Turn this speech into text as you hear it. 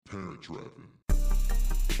Parent Trapping.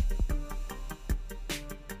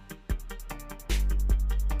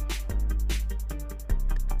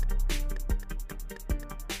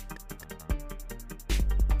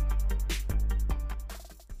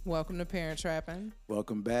 Welcome to Parent Trapping.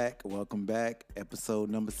 Welcome back. Episode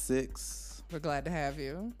number 6. We're glad to have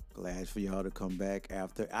you. Glad for y'all to come back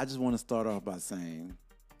after. I just want to start off by saying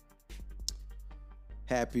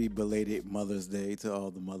happy belated Mother's Day to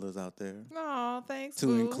all the mothers out there. Oh, thanks. To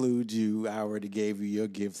boo. include you, I already gave you your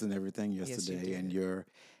gifts and everything yesterday, Yes, you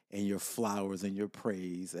and your flowers and your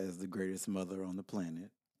praise as the greatest mother on the planet.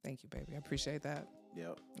 Thank you, baby. I appreciate that.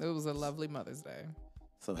 Yep. It was a lovely Mother's Day.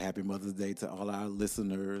 So happy Mother's Day to all our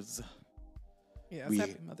listeners. Yes,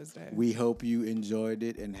 happy Mother's Day. We hope you enjoyed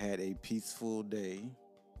it and had a peaceful day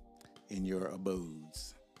in your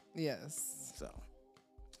abodes. Yes. So,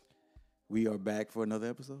 we are back for another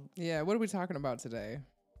episode. Yeah, what are we talking about today?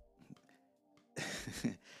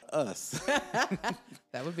 Us.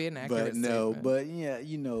 That would be an accurate statement. But yeah,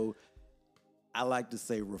 you know, I like to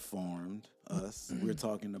say reformed us. We're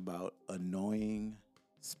talking about annoying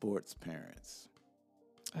sports parents.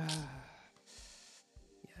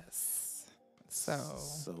 Yes.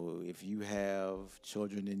 So if you have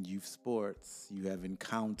children in youth sports, you have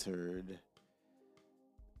encountered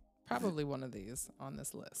probably one of these on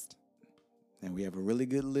this list. And we have a really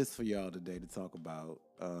good list for y'all today to talk about.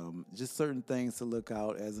 Just certain things to look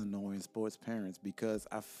out as annoying sports parents, because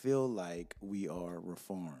I feel like we are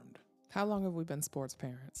reformed. How long have we been sports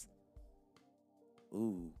parents?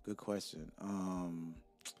 Ooh, good question.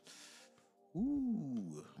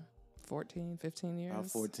 14, 15 years?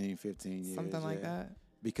 About 14, 15 years. Something like that.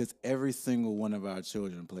 Because every single one of our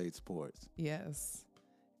children played sports. Yes.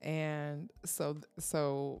 And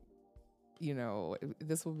so, you know,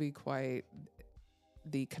 this will be quite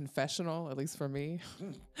the confessional, at least for me,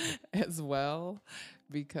 as well,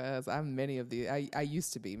 because I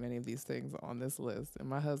used to be many of these things on this list, and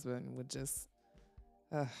my husband would just,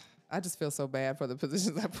 I just feel so bad for the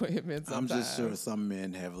positions I put him in sometimes. I'm just sure some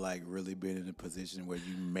men have like really been in a position where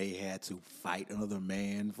you may have to fight another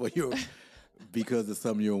man for your because of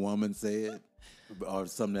something your woman said or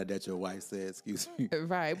something that your wife said, excuse me.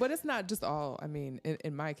 Right. But it's not just all, I mean,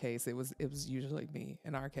 in my case, it was usually me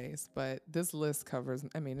in our case, but this list covers,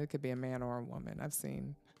 I mean, it could be a man or a woman. I've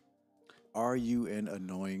seen. Are you an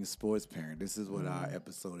annoying sports parent? This is what our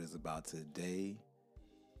episode is about today.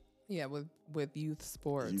 Yeah, with youth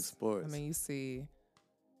sports. Youth sports. I mean, you see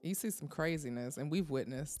some craziness, and we've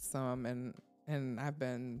witnessed some, and I've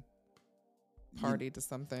been party to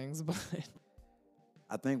some things, but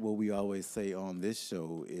I think what we always say on this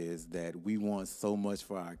show is that we want so much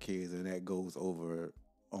for our kids, and that goes over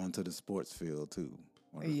onto the sports field too.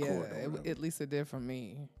 Or the court or whatever. At least it did for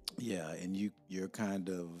me. Yeah, and you're kind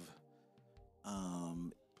of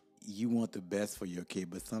you want the best for your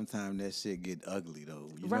kid, but sometimes that shit get ugly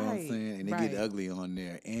though. You know what I'm saying? And it get ugly on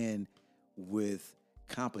there. And with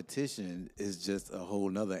competition is just a whole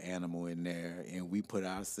nother animal in there, and we put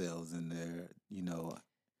ourselves in there, you know.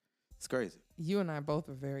 It's crazy. You and I both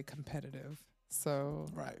are very competitive. So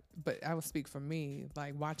right. But I will speak for me,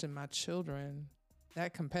 like watching my children,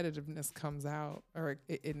 that competitiveness comes out, or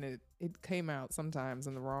it came out sometimes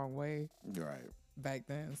in the wrong way. Right. Back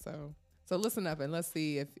then. So listen up and let's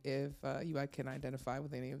see if you can identify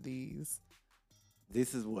with any of these.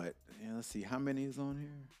 This is what? Yeah, let's see. How many is on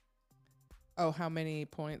here? Oh, how many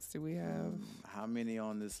points do we have? How many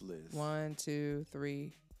on this list? 1, 2,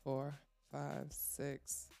 3, 4, 5,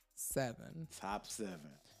 6, 7. Top 7.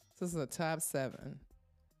 So this is a top 7.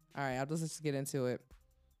 All right, I'll just get into it.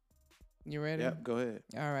 You ready? Yep, go ahead.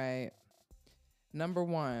 All right. Number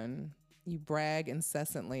 1, you brag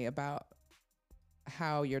incessantly about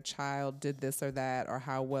how your child did this or that, or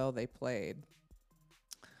how well they played.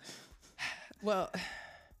 Well,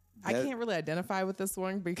 I can't really identify with this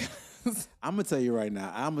one because I'm gonna tell you right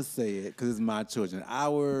now. I'm gonna say it because it's my children.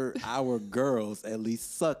 Our girls at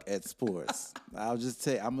least suck at sports. I'll just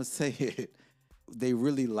tell you. I'm gonna say it. They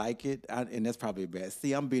really like it, and that's probably bad.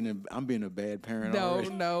 See, I'm being a bad parent.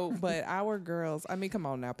 No, but our girls. I mean, come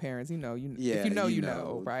on now, parents. You know, yeah, if you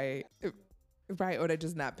know, right? Right, or they're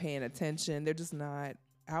just not paying attention. They're just not.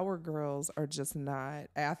 Our girls are just not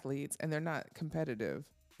athletes, and they're not competitive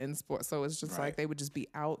in sports. So it's just like they would just be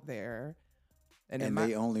out there, and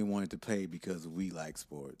they only wanted to play because we like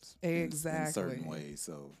sports, exactly, in certain ways.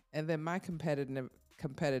 So, and then my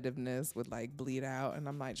competitiveness would like bleed out, and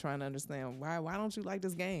I'm like trying to understand why don't you like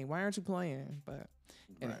this game? Why aren't you playing? But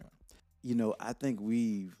anyway. Right. You know, I think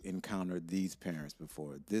we've encountered these parents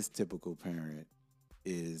before. This typical parent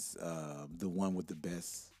is the one with the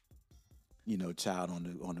best, you know, child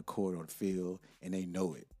on the court or the field, and they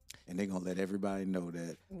know it. and they're gonna let everybody know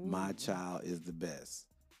that my child is the best.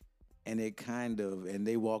 And and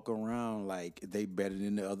they walk around like they better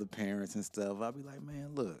than the other parents and stuff. I'll be like,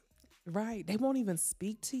 man, look. Right. They won't even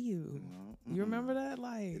speak to you. You remember that?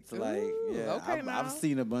 Like, it's like, yeah, okay, I've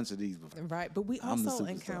seen a bunch of these before. Right. But we also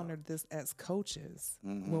encountered this as coaches.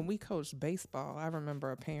 When we coached baseball, I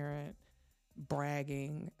remember a parent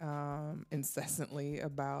bragging incessantly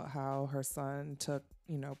about how her son took,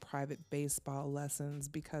 private baseball lessons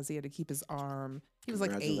because he had to keep his arm. He was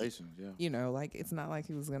like 8. Yeah. Like it's not like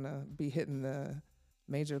he was going to be hitting the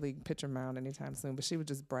major league pitcher mound anytime soon. But she would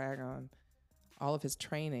just brag on all of his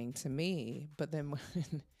training to me. But then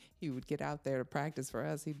when he would get out there to practice for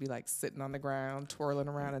us, he'd be like sitting on the ground, twirling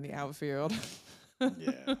around in the outfield.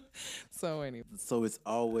 Yeah. So anyway. So it's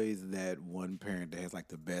always that one parent that has like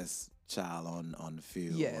the best child on the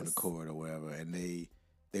field or the court or wherever, and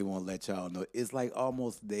they won't let y'all know. It's like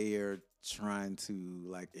almost they're trying to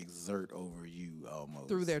like exert over you almost.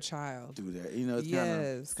 Through their child.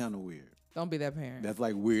 It's kind of weird. Don't be that parent. That's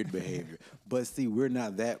like weird behavior. But see, we're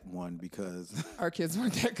not that one because our kids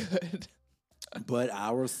weren't that good. But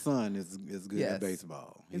our son is good at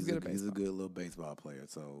baseball. He's good at baseball. He's a good little baseball player.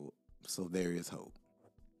 So there is hope.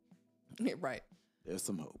 Right. There's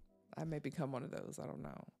some hope. I may become one of those. I don't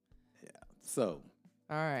know. Yeah. So.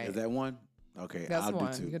 All right. Is that one? Okay. That's I'll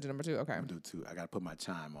one. do 2. You can do number 2. Okay. I'll do 2. I got to put my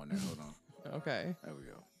chime on there. Hold on. Okay. There we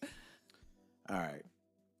go. All right.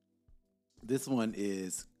 This one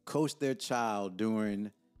is coach their child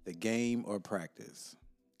during the game or practice.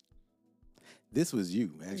 This was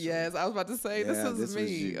you, actually. Yes, I was about to say, this was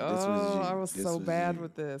me. I was so bad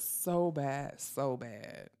with this. So bad.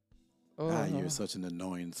 Oh. You're such an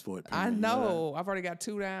annoying sport parent. I know. I've already got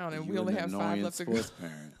 2 down, and we only have 5 left to go. Sports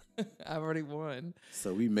parent. I've already won.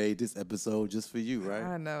 So we made this episode just for you, right?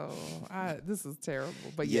 I know. This is terrible,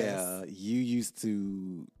 but yeah, you used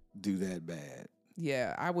to do that bad.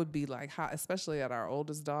 Yeah, I would be like, especially at our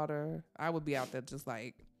oldest daughter, I would be out there just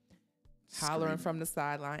like hollering from the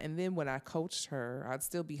sideline. And then when I coached her, I'd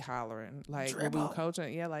still be hollering. Like when we were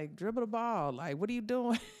coaching, like dribble the ball. Like, what are you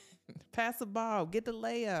doing? Pass the ball, get the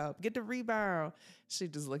layup, get the rebound. She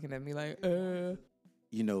just looking at me like,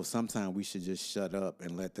 sometimes we should just shut up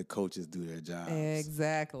and let the coaches do their jobs.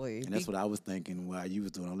 Exactly. And that's what I was thinking while you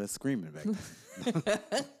was doing all that screaming back then.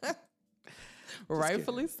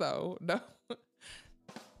 Rightfully so. No.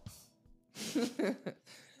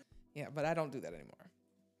 Yeah, but I don't do that anymore.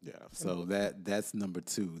 Yeah, so that's number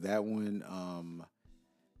 2. That one,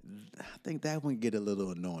 I think that one get a little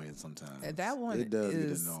annoying sometimes. That one it does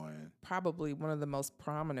get annoying. Probably one of the most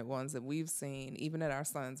prominent ones that we've seen, even at our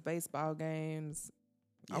son's baseball games,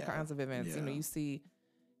 all kinds of events. Yeah.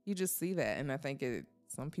 You just see that, and I think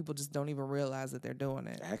some people just don't even realize that they're doing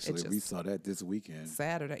it. Actually, we saw that this weekend.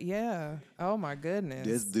 Saturday. Yeah. Oh, my goodness.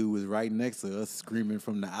 This dude was right next to us screaming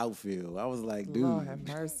from the outfield. I was like, dude. Lord have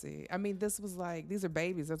mercy. I mean, this was like, these are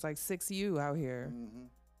babies. It's like 6U out here. Mm-hmm.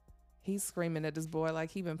 He's screaming at this boy like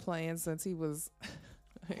he been playing since he was,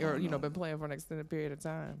 been playing for an extended period of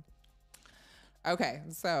time. Okay,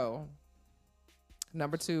 so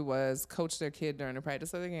number 2 was coach their kid during the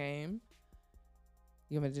practice of the game.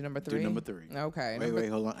 You want me to do number 3? Do number 3. Okay. Wait,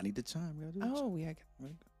 hold on. I need the chime. Yeah.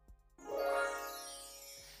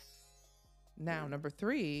 Now, number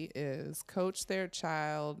 3 is coach their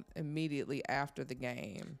child immediately after the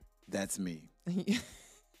game. That's me.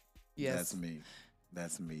 Yes.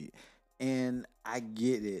 That's me. And I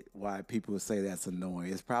get it why people say that's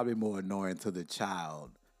annoying. It's probably more annoying to the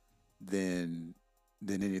child than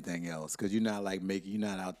anything else, because you're not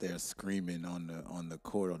out there screaming on the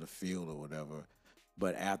court or the field or whatever.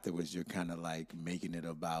 But afterwards, you're kind of like making it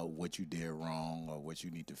about what you did wrong or what you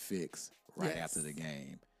need to fix after the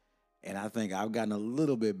game. And I think I've gotten a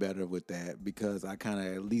little bit better with that because I kind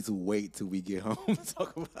of at least wait till we get home to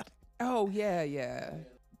talk about it. Oh, yeah.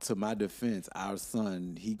 To my defense, our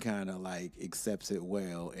son, he kind of like accepts it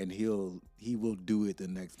well, and he will do it the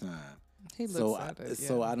next time. He looks at it.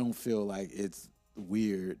 So I don't feel like it's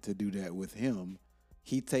weird to do that with him.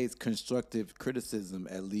 He takes constructive criticism,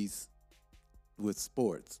 at least with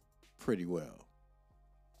sports, pretty well.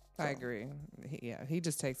 I agree. He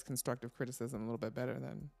just takes constructive criticism a little bit better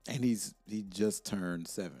than. And he just turned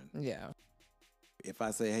 7. Yeah. If I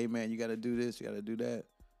say, "Hey man, you got to do this, you got to do that,"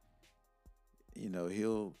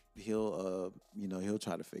 he'll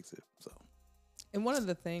try to fix it. So. And one of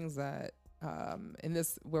the things that in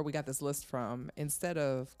this, where we got this list from, instead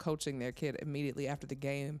of coaching their kid immediately after the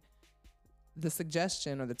game, the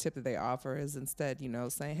suggestion or the tip that they offer is instead,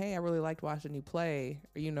 saying, "Hey, I really liked watching you play."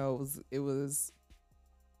 Or, it was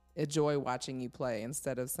enjoy watching you play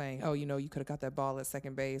instead of saying, oh, you could have got that ball at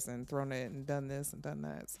second base and thrown it and done this and done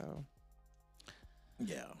that. So,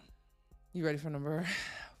 yeah. You ready for number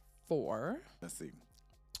 4? Let's see.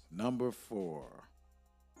 Number 4.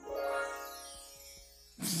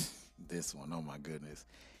 This one, oh my goodness.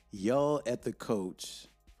 Yell at the coach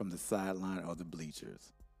from the sideline or the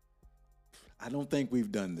bleachers. I don't think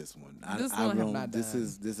we've done this one. This one I have not this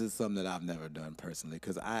done. This is something that I've never done personally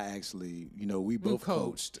because I actually, we both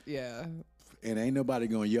coached. Yeah. And ain't nobody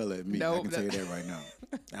going to yell at me. Nope. I can tell you that right now.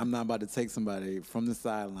 I'm not about to take somebody from the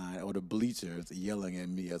sideline or the bleachers yelling at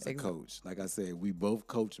me as a coach. Like I said, we both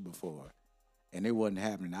coached before, and it wasn't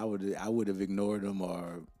happening. I would have ignored them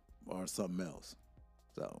or something else.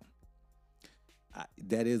 So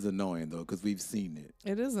that is annoying though because we've seen it.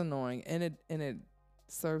 It is annoying, and it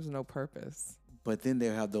serves no purpose. But then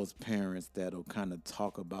they'll have those parents that'll kind of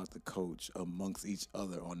talk about the coach amongst each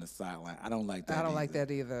other on the sideline. I don't like that. I don't like that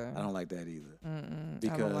either. I don't like that either.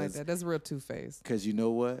 I don't like that. That's real two-faced. Because you know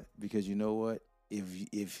what?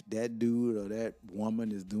 If that dude or that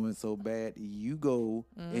woman is doing so bad, you go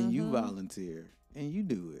and you volunteer and you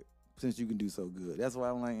do it since you can do so good. That's why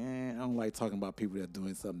I'm like, I don't like talking about people that are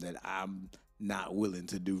doing something that I'm not willing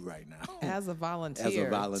to do right now. As a volunteer,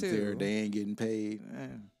 too. They ain't getting paid.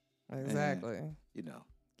 Exactly.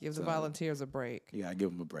 Give the volunteers a break. Yeah, I give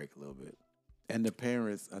them a break a little bit. And the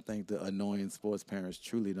parents, I think the annoying sports parents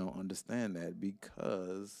truly don't understand that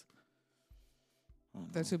because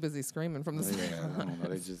they're too busy screaming from the sideline. I don't know.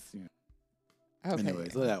 They just, Okay. Anyway,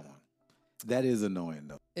 so that one. That is annoying,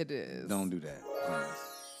 though. It is. Don't do that.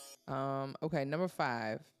 Please. Okay, number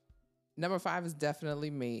 5. Number 5 is definitely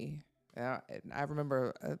me. I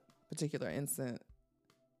remember a particular incident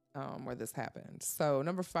where this happened. So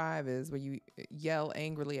number 5 is where you yell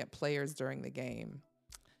angrily at players during the game.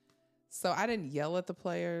 So I didn't yell at the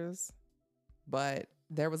players, but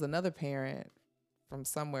there was another parent from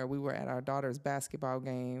somewhere. We were at our daughter's basketball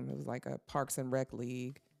game. It was like a Parks and Rec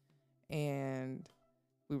league. And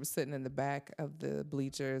we were sitting in the back of the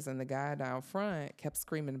bleachers, and the guy down front kept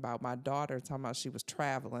screaming about my daughter, talking about she was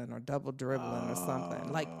traveling or double dribbling or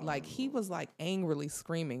something. Like he was like angrily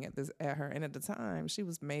screaming at her. And at the time, she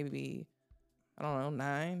was maybe, I don't know,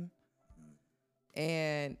 9.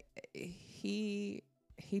 And he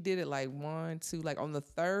did it like 1, 2, like on the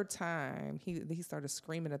 3rd time, he started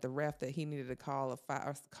screaming at the ref that he needed to call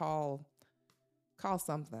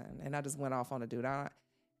something. And I just went off on the dude. I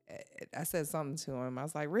said something to him. I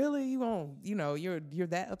was like, really? You won't, you're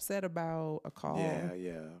that upset about a call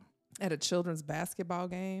at a children's basketball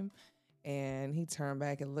game? And he turned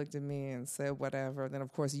back and looked at me and said whatever. Then,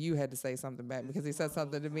 of course, you had to say something back because he said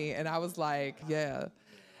something to me. And I was like, yeah,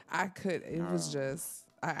 I could. It was just,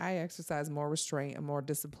 I exercise more restraint and more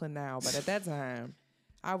discipline now. But at that time,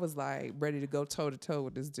 I was like ready to go toe-to-toe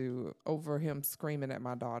with this dude over him screaming at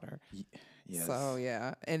my daughter. Yes. So,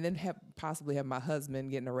 yeah. And then possibly have my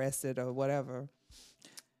husband getting arrested or whatever.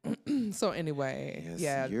 So, anyway,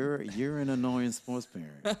 yeah. You're an annoying sports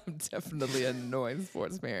parent. I'm definitely an annoying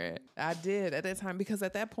sports parent. I did at that time because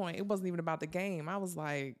at that point, it wasn't even about the game. I was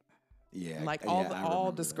like,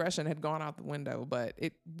 all discretion had gone out the window. But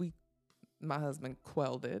my husband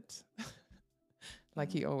quelled it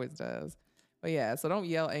like he always does. But, yeah, so don't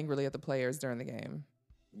yell angrily at the players during the game.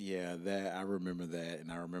 Yeah, I remember that, and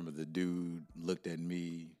I remember the dude looked at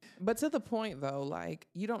me. But to the point, though, like,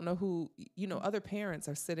 you don't know who, other parents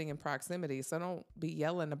are sitting in proximity, so don't be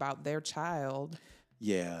yelling about their child.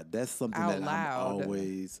 Yeah, that's something that loud. I'm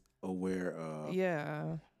always aware of.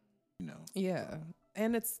 Yeah. Yeah,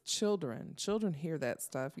 and it's children. Children hear that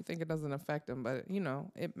stuff. You think it doesn't affect them, but,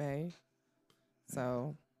 it may.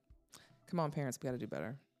 So, come on, parents, we got to do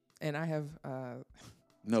better. And I have...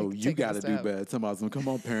 No, you got to do better. Come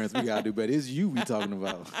on, parents, we got to do better. It's you we talking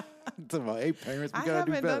about. Talking about, hey, parents, we got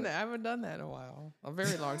to do better. I haven't done that in a while. A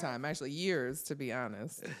very long time. Actually, years, to be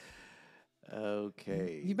honest.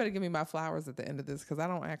 Okay. You better give me my flowers at the end of this because I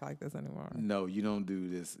don't act like this anymore. No, you don't do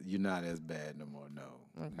this. You're not as bad no more.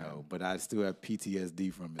 No. Okay. No, but I still have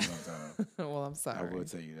PTSD from it sometimes. Well, I'm sorry. I will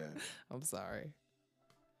tell you that. I'm sorry.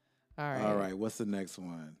 All right. All right. What's the next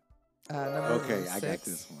one? Number 6. I got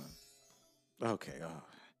this one. Okay.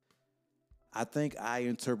 I think I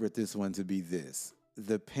interpret this one to be this.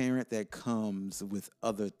 The parent that comes with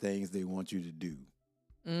other things they want you to do.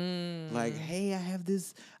 Like, hey,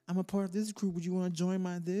 I'm a part of this group. Would you want to join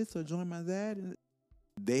my this or join my that? And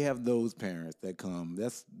they have those parents that come.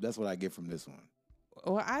 That's what I get from this one.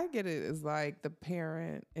 Well, I get it as like the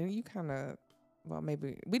parent, and you kind of, well,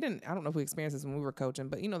 maybe I don't know if we experienced this when we were coaching,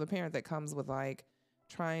 but the parent that comes with like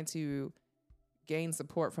trying to gain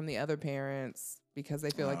support from the other parents because they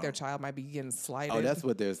feel like their child might be getting slighted. Oh, that's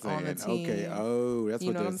what they're saying. On the team. Okay. Oh, that's You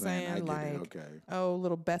what know they're what I'm saying. I saying? get Like, it. Okay. oh,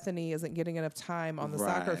 little Bethany isn't getting enough time on the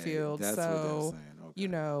soccer field. That's so, what they're saying. Okay. you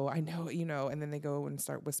know, I know, you know, and then they go and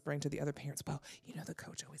start whispering to the other parents, well, you know, the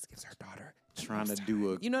coach always gives her daughter trying to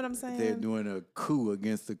do you know what I'm saying? They're doing a coup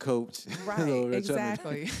against the coach. Right,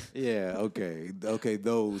 exactly. Yeah, okay. Okay,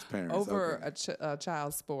 those parents. Over a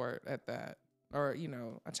child's sport at that, or, you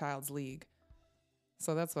know, a child's league.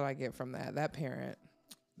 So that's what I get from that parent.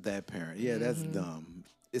 That parent. Yeah, that's dumb.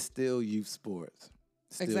 It's still youth sports.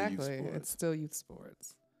 Exactly. It's still youth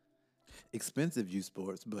sports. Expensive youth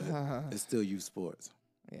sports, but it's still youth sports.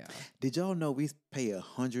 Yeah. Did y'all know we pay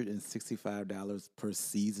 $165 per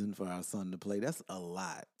season for our son to play? That's a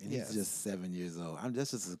lot. And he's just 7 years old.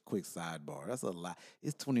 That's just a quick sidebar. That's a lot.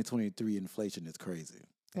 It's 2023 inflation is crazy.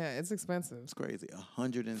 Yeah, it's expensive. It's crazy.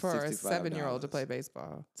 $165 for a 7-year-old to play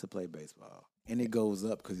baseball. And it goes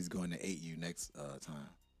up because he's going to 8U next time.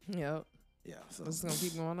 Yep. Yeah. So it's going to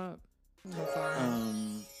keep going up.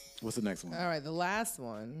 What's the next one? All right. The last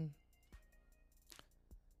one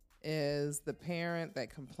is the parent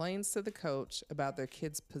that complains to the coach about their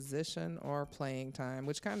kid's position or playing time,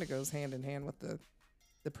 which kind of goes hand in hand with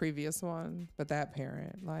the previous one. But that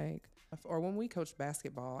parent, like, or when we coached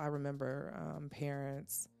basketball, I remember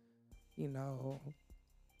parents, you know,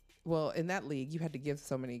 well, in that league, you had to give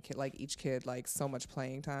so many kids, like each kid, like so much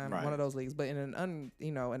playing time. Right. One of those leagues, but in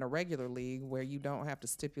in a regular league where you don't have to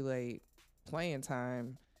stipulate playing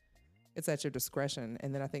time, it's at your discretion.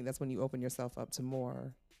 And then I think that's when you open yourself up to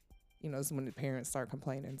more. You know, it's when the parents start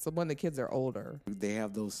complaining. So when the kids are older. They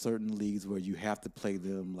have those certain leagues where you have to play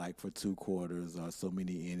them like for 2 quarters or so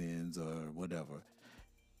many innings or whatever.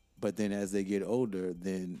 But then as they get older,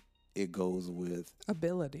 then it goes with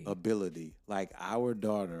ability. Like our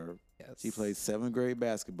daughter, she plays 7th grade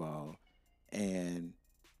basketball and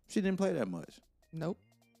she didn't play that much. Nope.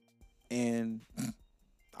 And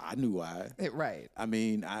I knew why. Right. I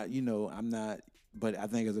mean, I'm not. But I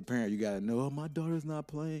think as a parent, you got to know, my daughter's not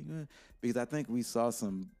playing. Because I think we saw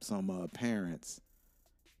some parents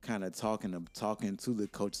kind of talking to the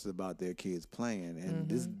coaches about their kids playing. And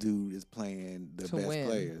this dude is playing the best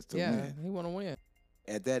players to win. Yeah, he want to win.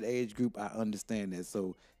 At that age group, I understand that.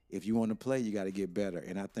 So if you want to play, you got to get better.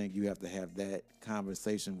 And I think you have to have that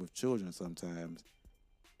conversation with children sometimes.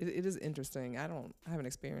 It is interesting. I haven't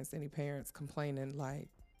experienced any parents complaining like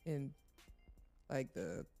in like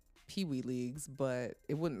the Pee-wee leagues, but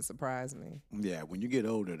it wouldn't surprise me. Yeah, when you get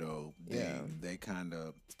older though, they kind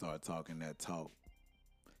of start talking that talk.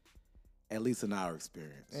 At least in our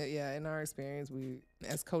experience. Yeah, in our experience, we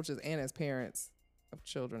as coaches and as parents of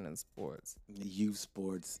children in sports. Youth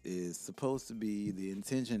sports is supposed to be, the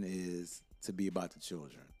intention is to be about the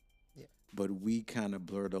children. Yeah. But we kind of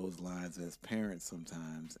blur those lines as parents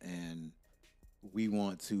sometimes, and we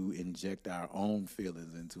want to inject our own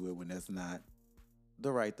feelings into it when that's not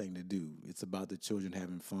the right thing to do. It's about the children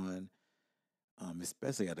having fun,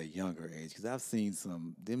 especially at a younger age. Because I've seen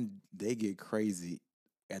they get crazy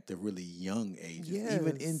at the really young ages. Yes.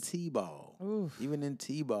 Even in T-ball. Oof. Even in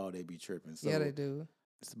T-ball, they be tripping. So yeah, they do.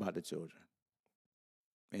 It's about the children.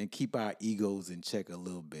 And keep our egos in check a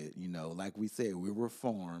little bit. You know, like we said, we're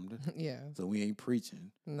reformed. Yeah. So we ain't preaching.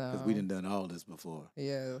 No. Because we done all this before.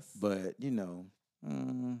 Yes. But,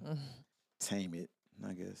 tame it,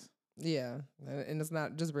 I guess. Yeah, and it's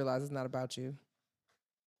not, just realize it's not about you.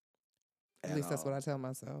 At least that's what I tell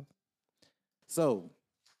myself. So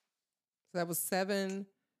that was 7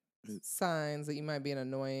 signs that you might be an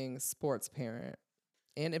annoying sports parent.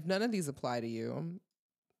 And if none of these apply to you,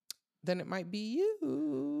 then it might be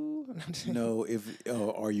you. No,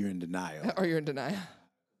 or you're in denial. Or you're in denial.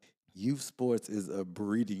 Youth sports is a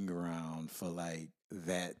breeding ground for like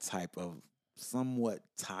that type of somewhat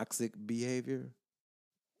toxic behavior.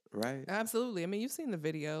 Right. Absolutely. I mean, you've seen the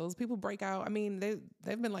videos. People break out. I mean, they've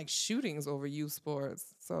been like shootings over youth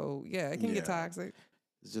sports. So yeah, it can get toxic.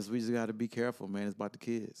 It's just, we just got to be careful, man. It's about the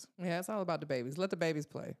kids. Yeah, it's all about the babies. Let the babies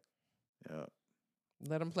play. Yeah.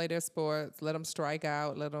 Let them play their sports. Let them strike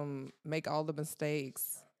out. Let them make all the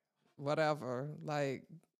mistakes. Whatever. Like,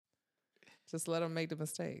 just let them make the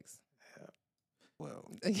mistakes. Yeah.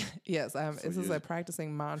 Well. Yes, this is a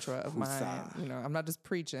practicing mantra of mine. You know, I'm not just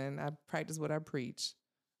preaching. I practice what I preach.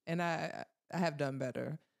 And I have done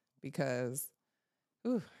better because,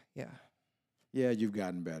 yeah. Yeah, you've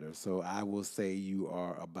gotten better. So I will say you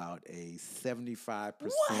are about a 75%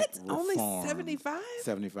 what? reform. Only 75?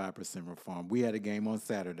 75% reform. We had a game on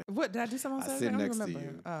Saturday. What, did I do something on Saturday? I sit next to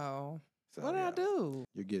you. Oh. So, what did I do?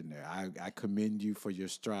 You're getting there. I commend you for your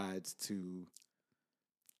strides to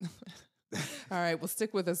All right, well,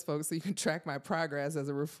 stick with us, folks, so you can track my progress as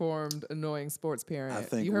a reformed, annoying sports parent. I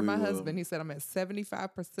think you heard my will. husband. He said I'm at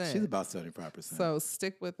 75%. She's about 75%. So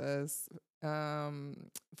stick with us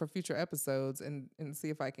for future episodes and see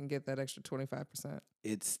if I can get that extra 25%.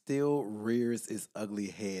 It still rears its ugly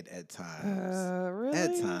head at times. Really?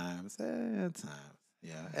 At times.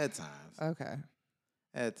 Yeah, at times. Okay.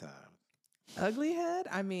 At times. Ugly head?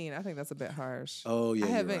 I mean, I think that's a bit harsh. Oh, yeah, I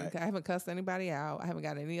haven't right. I haven't cussed anybody out. I haven't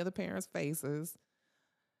got any other parents' faces.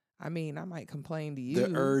 I mean, I might complain to you.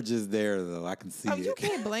 The urge is there, though. I can see it. You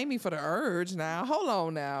can't blame me for the urge now. Hold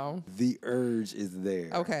on now. The urge is there.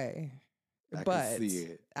 Okay. I but can see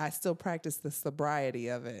it. I still practice the sobriety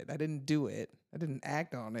of it. I didn't do it. I didn't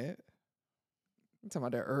act on it. I'm talking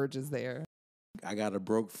about the urge is there. I got a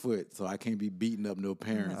broke foot, so I can't be beating up no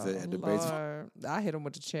parents at the baseball. I hit them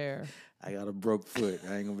with a chair. I got a broke foot.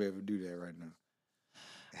 I ain't gonna be able to do that right now.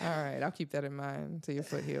 All right, I'll keep that in mind till your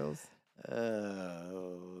foot heals.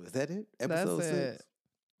 Is that it? Episode 6?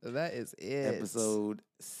 That is it. Episode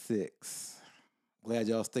 6. Glad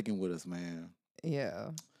y'all sticking with us, man.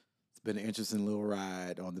 Yeah. It's been an interesting little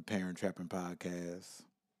ride on the Parent Trapping Podcast.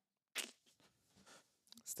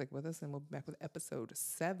 Stick with us and we'll be back with episode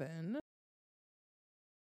 7.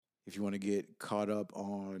 If you want to get caught up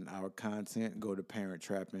on our content, go to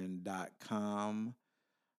parenttrapping.com.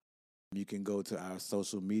 You can go to our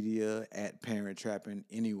social media at Parent Trapping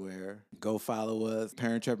anywhere. Go follow us,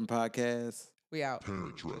 Parent Trapping Podcast. We out.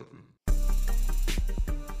 Parent Trapping.